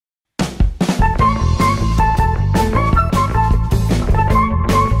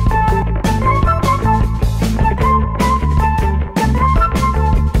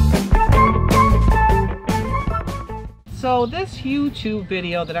So this YouTube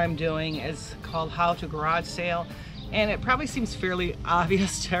video that I'm doing is called How to Garage Sale, and it probably seems fairly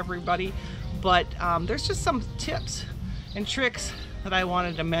obvious to everybody, but there's just some tips and tricks that I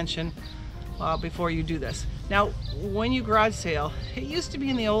wanted to mention before you do this. Now, when you garage sale, it used to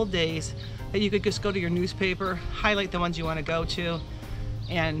be in the old days that you could just go to your newspaper, highlight the ones you want to go to,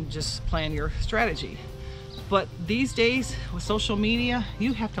 and just plan your strategy. But these days with social media,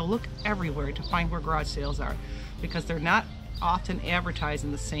 you have to look everywhere to find where garage sales are, because they're not often advertised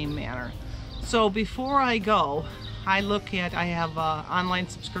in the same manner. So before I go, I have an online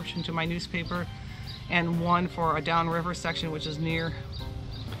subscription to my newspaper and one for a downriver section, which is near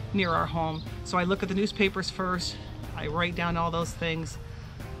our home. So I look at the newspapers first, I write down all those things.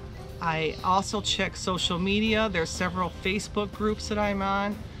 I also check social media. There's several Facebook groups that I'm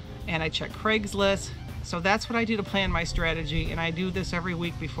on, and I check Craigslist. So that's what I do to plan my strategy, and I do this every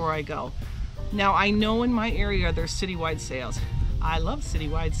week before I go. Now, I know in my area there's citywide sales. I love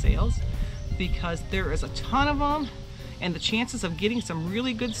citywide sales because there is a ton of them, and the chances of getting some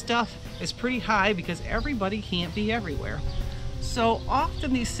really good stuff is pretty high because everybody can't be everywhere. So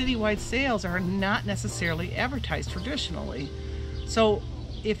often these citywide sales are not necessarily advertised traditionally. So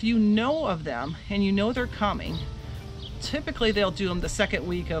if you know of them and you know they're coming, typically they'll do them the second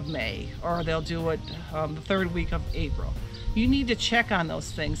week of May, or they'll do it the third week of April. You need to check on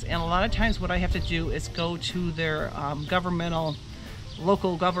those things, and a lot of times what I have to do is go to their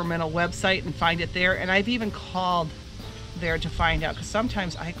local governmental website and find it there, and I've even called there to find out, because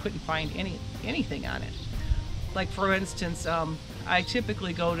sometimes I couldn't find anything on it. Like for instance, I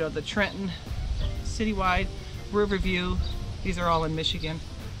typically go to the Trenton Citywide, Riverview, these are all in Michigan,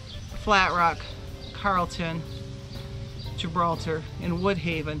 Flat Rock, Carlton, Gibraltar, and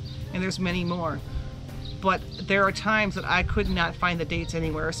Woodhaven, and there's many more. But there are times that I could not find the dates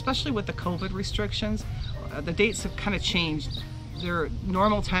anywhere, especially with the COVID restrictions. The dates have kind of changed. Their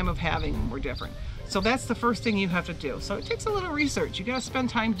normal time of having them were different. So that's the first thing you have to do. So it takes a little research. You gotta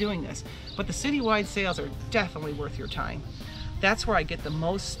spend time doing this. But the citywide sales are definitely worth your time. That's where I get the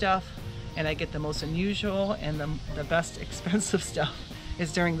most stuff, and I get the most unusual and the best expensive stuff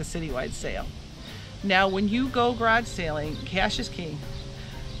is during the citywide sale. Now, when you go garage sailing, cash is king.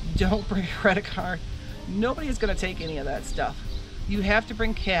 Don't bring a credit card. Nobody is gonna take any of that stuff. You have to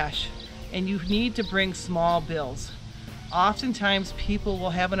bring cash, and you need to bring small bills. Oftentimes people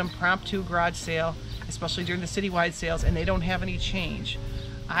will have an impromptu garage sale, especially during the citywide sales, and they don't have any change.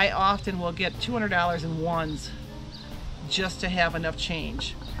 I often will get $200 in ones just to have enough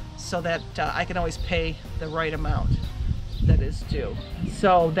change so that I can always pay the right amount that is due.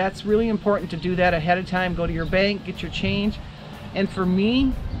 So that's really important to do that ahead of time. Go to your bank, get your change. And for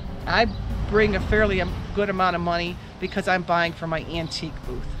me, I bring a fairly good amount of money because I'm buying for my antique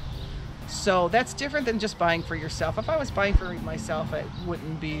booth. So that's different than just buying for yourself. If I was buying for myself, I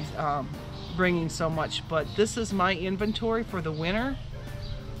wouldn't be bringing so much, but this is my inventory for the winter.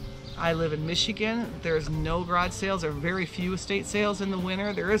 I live in Michigan. There's no garage sales or very few estate sales in the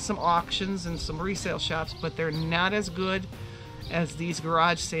winter. There is some auctions and some resale shops, but they're not as good as these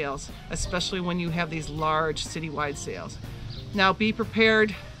garage sales, especially when you have these large citywide sales. Now be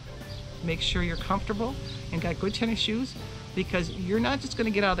prepared. Make sure you're comfortable and got good tennis shoes, because you're not just going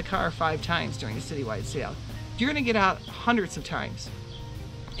to get out of the car 5 times during a citywide sale. You're going to get out hundreds of times.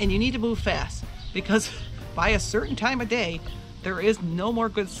 And you need to move fast, because by a certain time of day, there is no more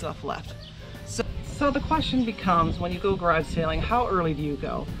good stuff left. So the question becomes, when you go garage sailing, how early do you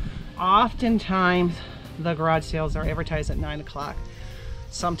go? Oftentimes, the garage sales are advertised at 9 o'clock.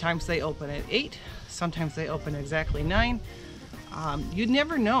 Sometimes they open at 8, sometimes they open at exactly 9. You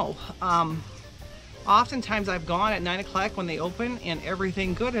never know. Oftentimes I've gone at 9 o'clock when they open and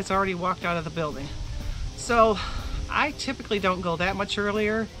everything good has already walked out of the building. So I typically don't go that much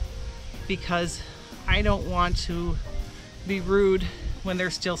earlier because I don't want to be rude when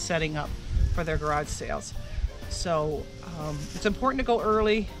they're still setting up for their garage sales. So it's important to go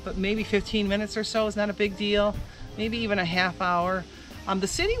early, but maybe 15 minutes or so is not a big deal. Maybe even a half hour. The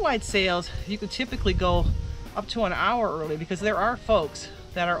citywide sales, you could typically go up to an hour early because there are folks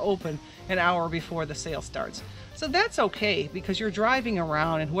that are open an hour before the sale starts. So that's okay, because you're driving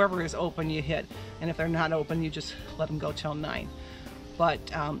around and whoever is open you hit, and if they're not open you just let them go till 9. But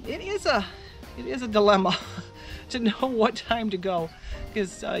it is a dilemma to know what time to go,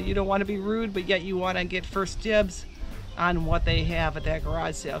 because you don't want to be rude, but yet you want to get first dibs on what they have at that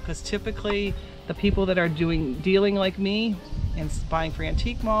garage sale, because typically the people that are dealing like me and buying for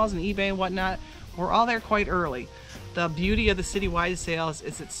antique malls and eBay and whatnot, we're all there quite early. The beauty of the citywide sales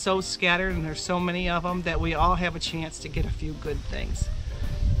is it's so scattered and there's so many of them that we all have a chance to get a few good things.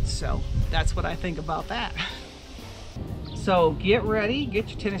 So that's what I think about that. So get ready, get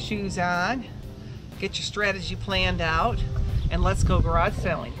your tennis shoes on, get your strategy planned out, and let's go garage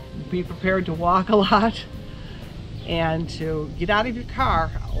selling. Be prepared to walk a lot and to get out of your car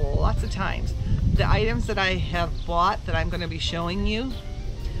lots of times. The items that I have bought that I'm going to be showing you,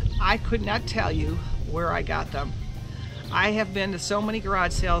 I could not tell you where I got them. I have been to so many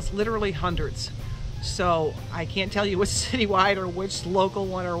garage sales, literally hundreds. So I can't tell you which citywide or which local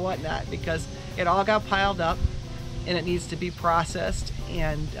one or whatnot, because it all got piled up and it needs to be processed.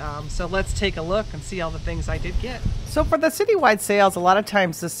 And so let's take a look and see all the things I did get. So for the citywide sales, a lot of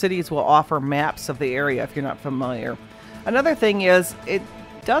times the cities will offer maps of the area if you're not familiar. Another thing is, you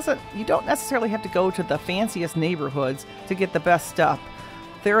don't necessarily have to go to the fanciest neighborhoods to get the best stuff.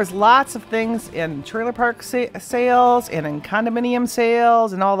 There is lots of things in trailer park sales and in condominium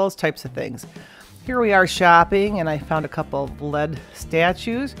sales and all those types of things. Here we are shopping, and I found a couple of lead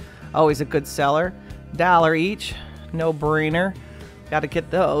statues. Always a good seller. $1 each, no brainer. Got to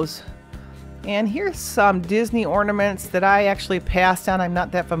get those. And here's some Disney ornaments that I actually passed on. I'm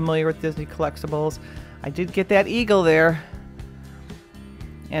not that familiar with Disney collectibles. I did get that eagle there.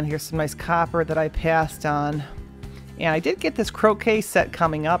 And here's some nice copper that I passed on. And I did get this croquet set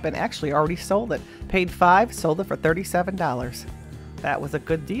coming up and actually already sold it. Paid $5, sold it for $37. That was a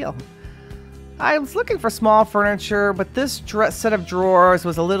good deal. I was looking for small furniture, but this set of drawers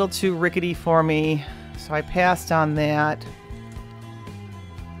was a little too rickety for me, so I passed on that.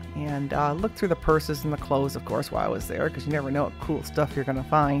 And looked through the purses and the clothes, of course, while I was there, because you never know what cool stuff you're going to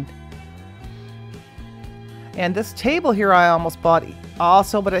find. And this table here I almost bought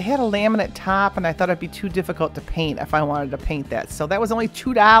also, but it had a laminate top, and I thought it'd be too difficult to paint if I wanted to paint that. So that was only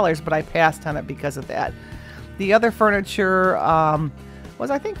 $2, but I passed on it because of that. The other furniture was,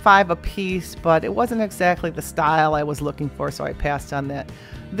 I think, $5 a piece, but it wasn't exactly the style I was looking for, so I passed on that.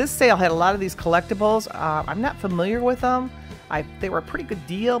 This sale had a lot of these collectibles. I'm not familiar with them. They were a pretty good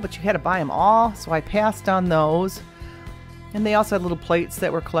deal, but you had to buy them all, so I passed on those. And they also had little plates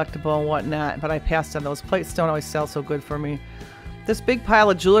that were collectible and whatnot, but I passed on those. Plates don't always sell so good for me. This big pile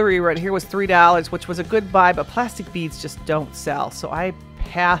of jewelry right here was $3, which was a good buy, but plastic beads just don't sell, so I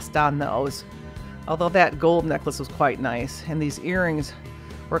passed on those. Although that gold necklace was quite nice, and these earrings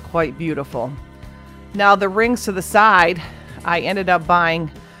were quite beautiful. Now the rings to the side, I ended up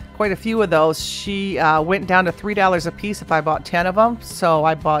buying quite a few of those. She went down to $3 a piece if I bought 10 of them, so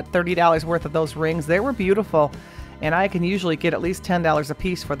I bought $30 worth of those rings. They were beautiful, and I can usually get at least $10 a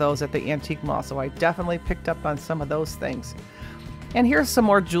piece for those at the antique mall, so I definitely picked up on some of those things. And here's some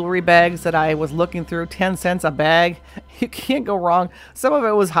more jewelry bags that I was looking through. 10 cents a bag. You can't go wrong. Some of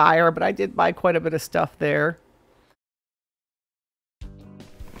it was higher, but I did buy quite a bit of stuff there.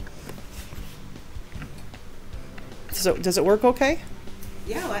 So does it work okay?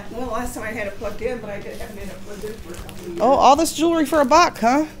 Yeah, well, last time I had it plugged in, but I haven't had it plugged in for a couple of years. Oh, all this jewelry for $1,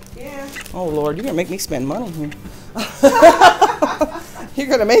 huh? Yeah. Oh, Lord, you're going to make me spend money here. You're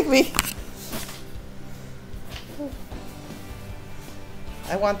going to make me.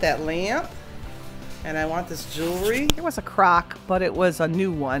 I want that lamp, and I want this jewelry. It was a crock, but it was a new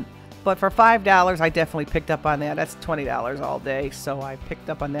one. But for $5, I definitely picked up on that. That's $20 all day, so I picked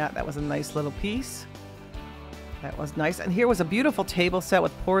up on that. That was a nice little piece. That was nice. And here was a beautiful table set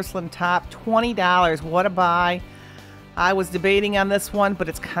with porcelain top, $20. What a buy. I was debating on this one, but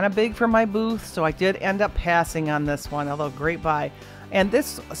it's kind of big for my booth, so I did end up passing on this one, although great buy. And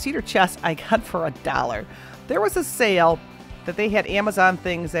this cedar chest I got for $1. There was a sale that they had Amazon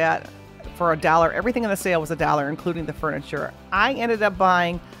things at for $1. Everything in the sale was $1, including the furniture. I ended up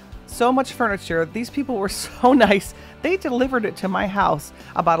buying so much furniture. These people were so nice. They delivered it to my house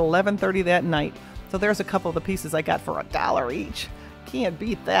about 11:30 that night. So there's a couple of the pieces I got for $1 each. Can't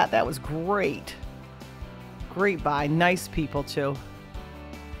beat that. That was great. Great buy. Nice people too.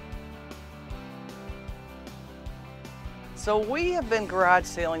 So we have been garage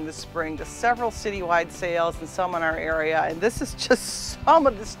sailing this spring to several citywide sales and some in our area, and this is just some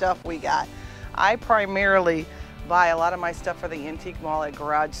of the stuff we got. I primarily buy a lot of my stuff for the antique mall at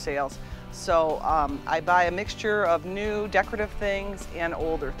garage sales. So I buy a mixture of new decorative things and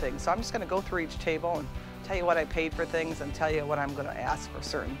older things. So I'm just going to go through each table and tell you what I paid for things and tell you what I'm going to ask for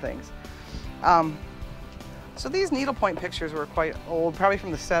certain things. So these needlepoint pictures were quite old, probably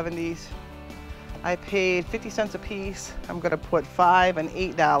from the 70s. I paid 50 cents a piece. I'm going to put $5 and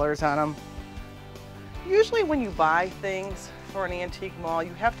 $8 on them. Usually when you buy things for an antique mall,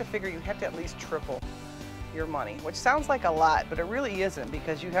 you have to figure you have to at least triple your money, which sounds like a lot, but it really isn't,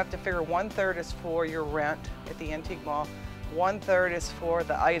 because you have to figure 1/3 is for your rent at the antique mall, 1/3 is for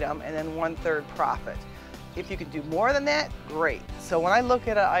the item, and then 1/3 profit. If you can do more than that, great. So when I look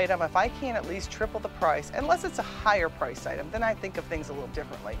at an item, if I can at least triple the price, unless it's a higher price item, then I think of things a little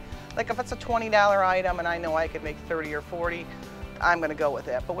differently. Like if it's a $20 item and I know I could make 30 or 40, I'm gonna go with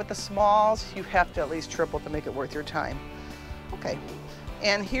that. But with the smalls, you have to at least triple to make it worth your time. Okay,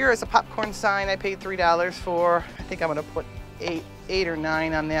 and here is a popcorn sign I paid $3 for. I think I'm gonna put eight or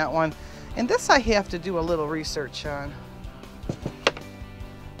 9 on that one. And this I have to do a little research on.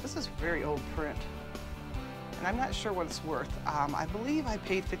 This is very old print. And I'm not sure what it's worth. I believe I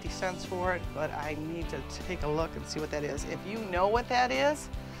paid 50 cents for it, but I need to take a look and see what that is. If you know what that is,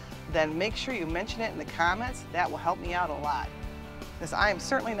 then make sure you mention it in the comments. That will help me out a lot, because I am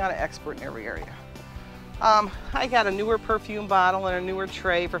certainly not an expert in every area. I got a newer perfume bottle and a newer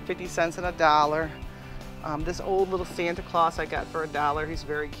tray for 50 cents and $1. This old little Santa Claus I got for $1. He's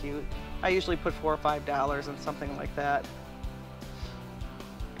very cute. I usually put $4 or $5 on something like that.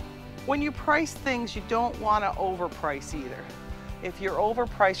 When you price things, you don't want to overprice either. If you're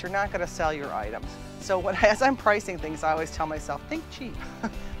overpriced, you're not going to sell your items. So as I'm pricing things, I always tell myself, think cheap.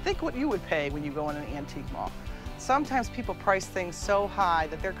 Think what you would pay when you go in an antique mall. Sometimes people price things so high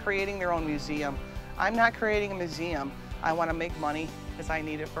that they're creating their own museum. I'm not creating a museum. I want to make money because I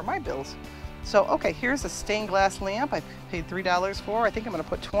need it for my bills. So, okay, here's a stained glass lamp I paid $3 for. I think I'm going to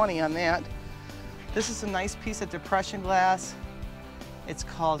put 20 on that. This is a nice piece of depression glass. It's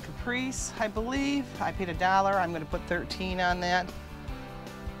called Caprice, I believe. I paid $1. I'm going to put 13 on that.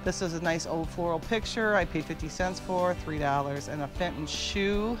 This is a nice old floral picture. I paid 50 cents for, $3. And a Fenton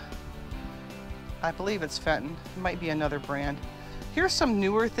shoe. I believe it's Fenton. It might be another brand. Here's some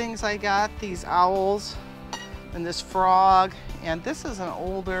newer things I got. These owls and this frog. And this is an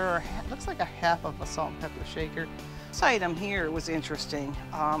older, looks like a half of a salt and pepper shaker. This item here was interesting.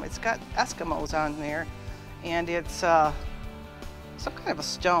 It's got Eskimos on there, and it's some kind of a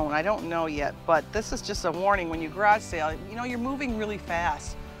stone, I don't know yet, but this is just a warning when you garage sale, you know, you're moving really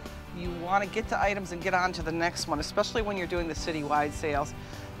fast. You want to get to items and get on to the next one, especially when you're doing the citywide sales.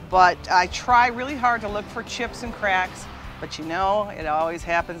 But I try really hard to look for chips and cracks, but you know, it always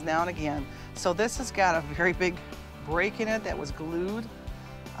happens now and again. So this has got a very big break in it that was glued.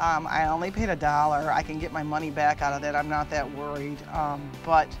 I only paid $1. I can get my money back out of that. I'm not that worried,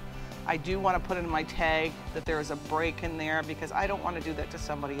 but I do want to put in my tag that there is a break in there because I don't want to do that to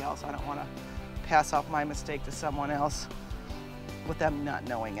somebody else. I don't want to pass off my mistake to someone else with them not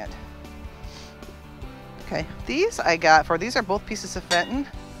knowing it. Okay, these I got for, these are both pieces of Fenton,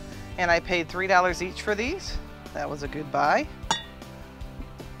 and I paid $3 each for these. That was a good buy.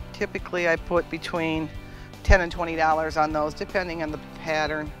 Typically I put between $10 and $20 on those depending on the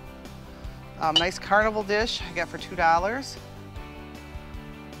pattern. Nice carnival dish I got for $2.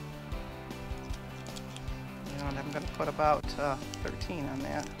 And I'm going to put about 13 on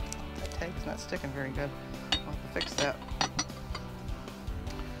that. That tag is not sticking very good. I'll have to fix that.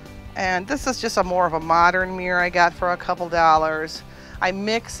 And this is just more of a modern mirror I got for a couple $. I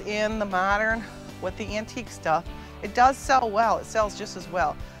mix in the modern with the antique stuff. It does sell well. It sells just as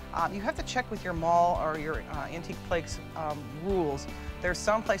well. You have to check with your mall or your antique place rules. There's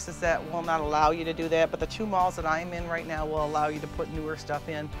some places that will not allow you to do that, but the 2 malls that I'm in right now will allow you to put newer stuff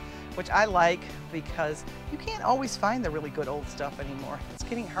in, which I like because you can't always find the really good old stuff anymore. It's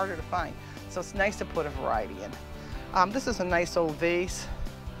getting harder to find. So it's nice to put a variety in. This is a nice old vase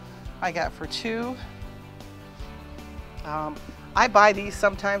I got for $2. I buy these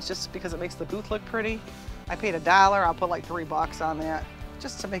sometimes just because it makes the booth look pretty. I paid $1. I'll put like $3 on that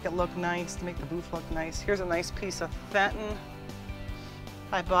just to make it look nice, to make the booth look nice. Here's a nice piece of Fenton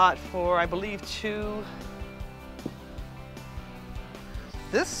I bought for, I believe, $2.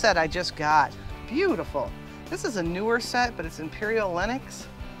 This set I just got, beautiful. This is a newer set, but it's Imperial Lenox,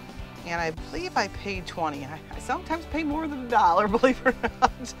 and I believe I paid $20. I sometimes pay more than $1, believe it or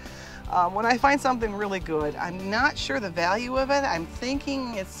not. When I find something really good, I'm not sure the value of it. I'm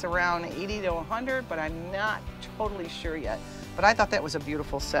thinking it's around 80 to 100, but I'm not totally sure yet. But I thought that was a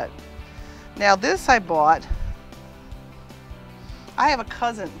beautiful set. Now this I bought. I have a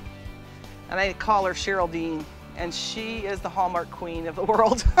cousin, and I call her Cheryl Dean, and she is the Hallmark queen of the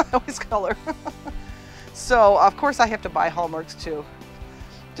world. I always call her. So of course I have to buy Hallmarks too,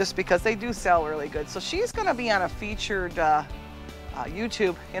 just because they do sell really good. So she's going to be on a featured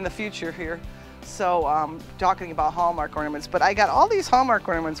YouTube in the future here. So talking about Hallmark ornaments, but I got all these Hallmark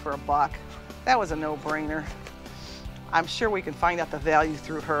ornaments for $1. That was a no-brainer. I'm sure we can find out the value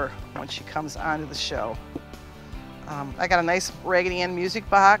through her when she comes onto the show. I got a nice Raggedy Ann music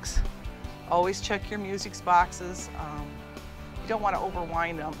box. Always check your music boxes. You don't want to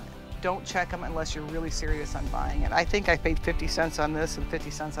overwind them. Don't check them unless you're really serious on buying it. I think I paid 50 cents on this and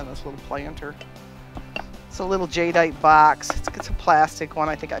 50 cents on this little planter. It's a little jadeite box. It's a plastic one.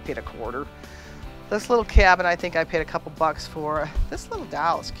 I think I paid $0.25. This little cabinet, I think I paid a couple bucks for. This little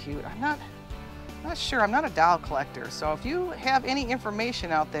doll is cute. I'm not sure. I'm not a doll collector. So if you have any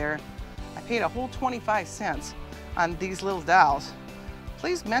information out there, I paid a whole 25 cents on these little dolls.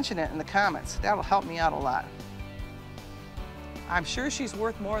 Please mention it in the comments. That'll help me out a lot. I'm sure she's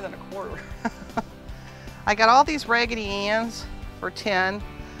worth more than $0.25. I got all these Raggedy Anns for 10.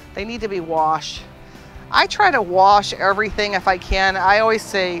 They need to be washed. I try to wash everything if I can. I always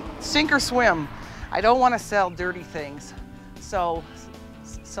say sink or swim. I don't want to sell dirty things. So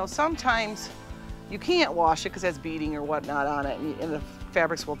sometimes you can't wash it because it's beading or whatnot on it and the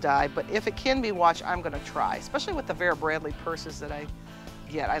fabrics will die. But if it can be washed, I'm going to try, especially with the Vera Bradley purses that I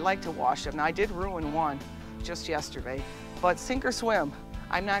get. I like to wash them. Now I did ruin one just yesterday, but sink or swim.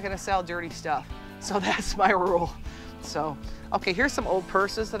 I'm not going to sell dirty stuff. So that's my rule. So, okay, here's some old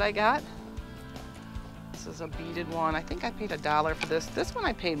purses that I got. This is a beaded one. I think I paid $1 for this. This one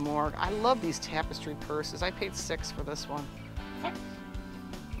I paid more. I love these tapestry purses. I paid $6 for this one.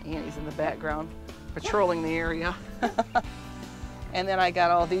 Annie's in the background patrolling the area. And then I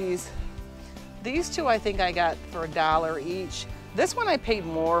got all these. These two I think I got for $1 each. This one I paid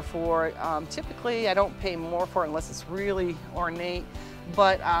more for. Typically I don't pay more for it unless it's really ornate.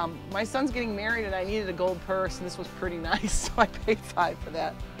 But my son's getting married and I needed a gold purse and this was pretty nice, so I paid $5 for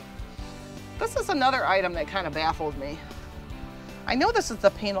that. This is another item that kind of baffled me. I know this is the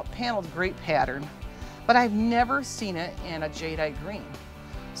paneled grape pattern, but I've never seen it in a jadeite green.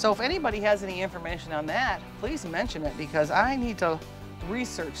 So if anybody has any information on that, please mention it because I need to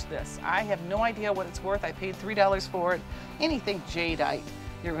research this. I have no idea what it's worth. I paid $3 for it. Anything jadeite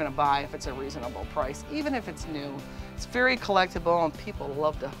you're going to buy if it's a reasonable price, even if it's new. It's very collectible and people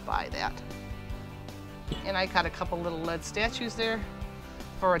love to buy that. And I got a couple little lead statues there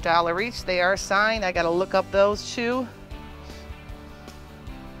for $1 each. They are signed. I got to look up those too.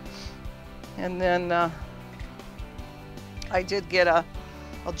 And then I did get a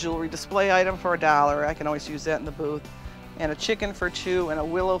jewelry display item for $1. I can always use that in the booth. And a chicken for $2 and a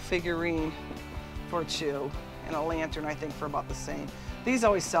willow figurine for $2 and a lantern I think for about the same. These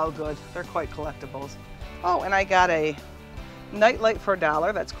always sell good. They're quite collectibles. Oh, and I got a nightlight for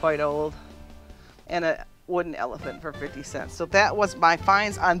 $1. That's quite old. And a wooden elephant for 50 cents. So that was my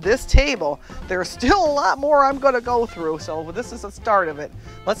finds on this table. There's still a lot more I'm going to go through. So this is the start of it.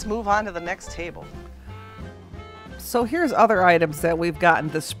 Let's move on to the next table. So here's other items that we've gotten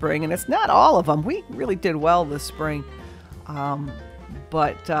this spring, and it's not all of them. We really did well this spring.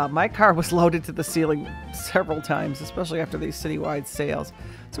 But my car was loaded to the ceiling several times, especially after these citywide sales.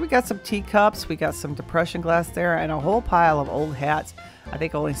 So we got some teacups, we got some depression glass there, and a whole pile of old hats. I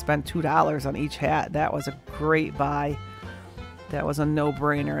think I only spent $2 on each hat. That was a great buy. That was a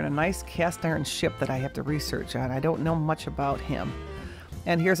no-brainer, and a nice cast iron ship that I have to research on. I don't know much about him.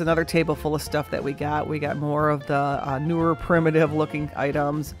 And here's another table full of stuff that we got. We got more of the newer primitive-looking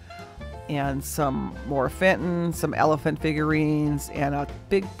items, and some more Fenton, some elephant figurines, and a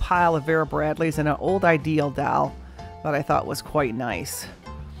big pile of Vera Bradley's and an old Ideal doll that I thought was quite nice.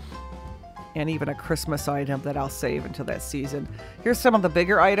 And even a Christmas item that I'll save until that season. Here's some of the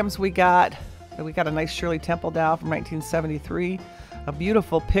bigger items we got. We got a nice Shirley Temple doll from 1973. A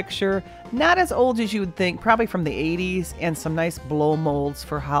beautiful picture. Not as old as you would think, probably from the 80s, and some nice blow molds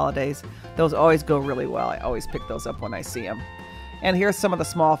for holidays. Those always go really well. I always pick those up when I see them. And here's some of the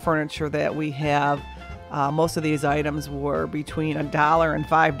small furniture that we have. Most of these items were between $1 and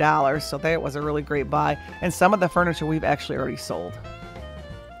 $5, so that was a really great buy. And some of the furniture we've actually already sold.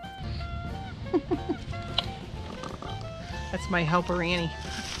 That's my helper Annie.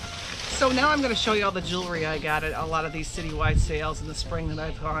 So now I'm going to show you all the jewelry I got at a lot of these citywide sales in the spring that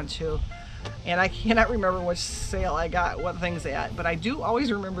I've gone to. And I cannot remember which sale I got what things at, but I do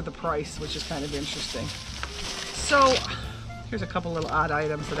always remember the price, which is kind of interesting. So here's a couple little odd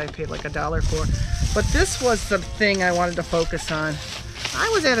items that I paid like $1 for. But this was the thing I wanted to focus on. I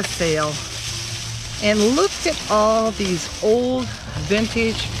was at a sale and looked at all these old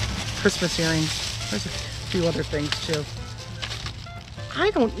vintage Christmas earrings. There's a few other things too. I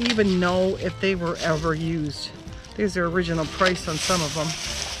don't even know if they were ever used. There's their original price on some of them.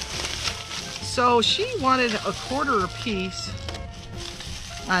 So she wanted $0.25 a piece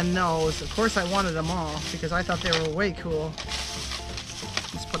on those. Of course I wanted them all because I thought they were way cool.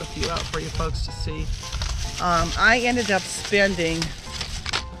 Let's put a few out for you folks to see. I ended up spending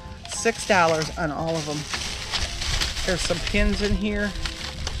 $6 on all of them. There's some pins in here.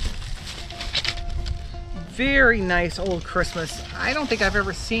 Very nice old Christmas. I don't think I've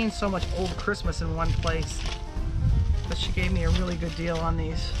ever seen so much old Christmas in one place. But she gave me a really good deal on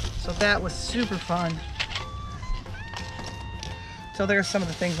these. So that was super fun. So there's some of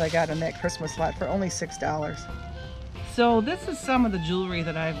the things I got in that Christmas lot for only $6. So this is some of the jewelry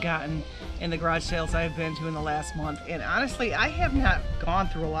that I've gotten in the garage sales I've been to in the last month. And honestly, I have not gone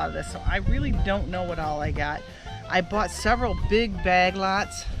through a lot of this, so I really don't know what all I got. I bought several big bag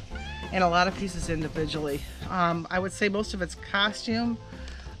lots and a lot of pieces individually. I would say most of it's costume.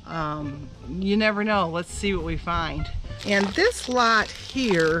 You never know. Let's see what we find. And this lot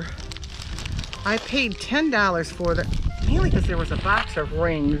here, I paid $10 for it, mainly because there was a box of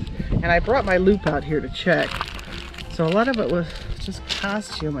rings, and I brought my loop out here to check. So a lot of it was just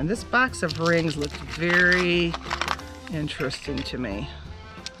costume, and this box of rings looked very interesting to me.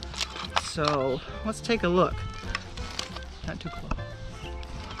 So let's take a look. Not too close.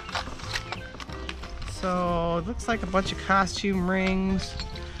 So it looks like a bunch of costume rings,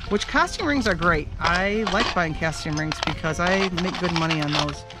 which costume rings are great. I like buying costume rings because I make good money on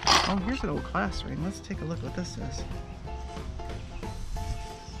those. Oh, here's an old class ring. Let's take a look what this is.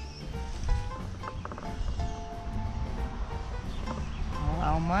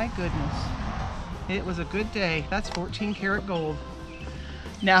 Oh my goodness. It was a good day. That's 14 karat gold.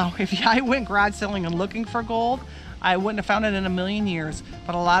 Now, if I went garage selling and looking for gold, I wouldn't have found it in a million years.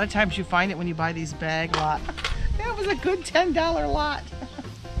 But a lot of times you find it when you buy these bag lots. That was a good $10 lot.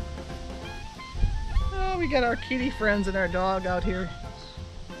 Oh, we got our kitty friends and our dog out here.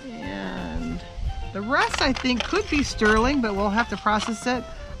 And the rest I think could be sterling, but we'll have to process it.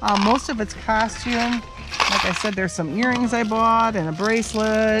 Most of it's costume. Like I said, there's some earrings I bought and a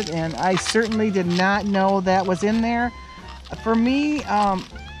bracelet, and I certainly did not know that was in there. For me,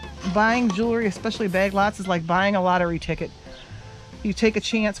 buying jewelry, especially bag lots, is like buying a lottery ticket. You take a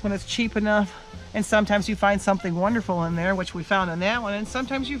chance when it's cheap enough, and sometimes you find something wonderful in there, which we found in that one, and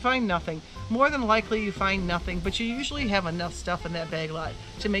sometimes you find nothing. More than likely you find nothing, but you usually have enough stuff in that bag lot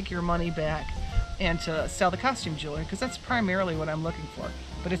to make your money back and to sell the costume jewelry, because that's primarily what I'm looking for.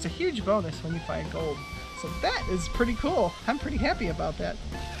 But it's a huge bonus when you find gold. So that is pretty cool. I'm pretty happy about that.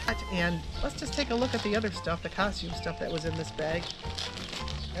 And let's just take a look at the other stuff, the costume stuff that was in this bag.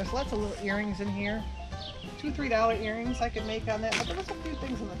 There's lots of little earrings in here. $2, $3 earrings I could make on that, but there was a few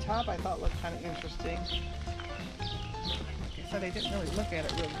things on the top I thought looked kind of interesting. Like I said, I didn't really look at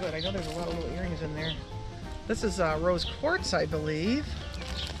it real good. I know there's a lot of little earrings in there. This is rose quartz, I believe.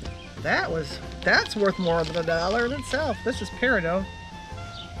 That's worth more than $1 in itself. This is peridot.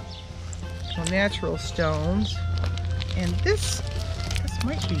 So natural stones. And this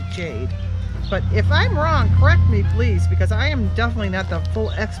might be jade. But if I'm wrong, correct me please, because I am definitely not the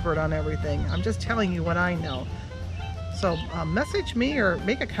full expert on everything. I'm just telling you what I know. So message me or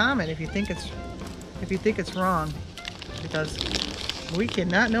make a comment if you think it's wrong, because we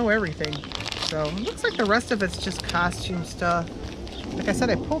cannot know everything. So it looks like the rest of it's just costume stuff. Like I said,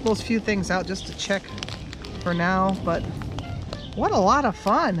 I pulled those few things out just to check for now, but what a lot of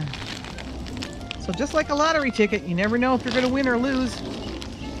fun. So just like a lottery ticket, you never know if you're going to win or lose.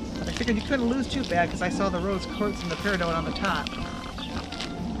 But I figured you couldn't lose too bad because I saw the rose quartz and the peridot on the top.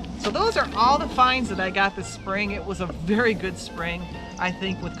 So those are all the finds that I got this spring. It was a very good spring. I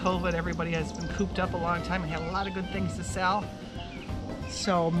think with COVID, everybody has been cooped up a long time and had a lot of good things to sell.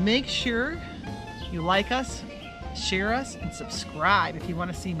 So make sure you like us, share us, and subscribe if you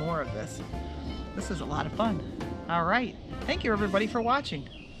want to see more of this. This is a lot of fun. All right. Thank you everybody for watching.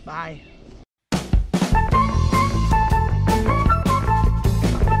 Bye.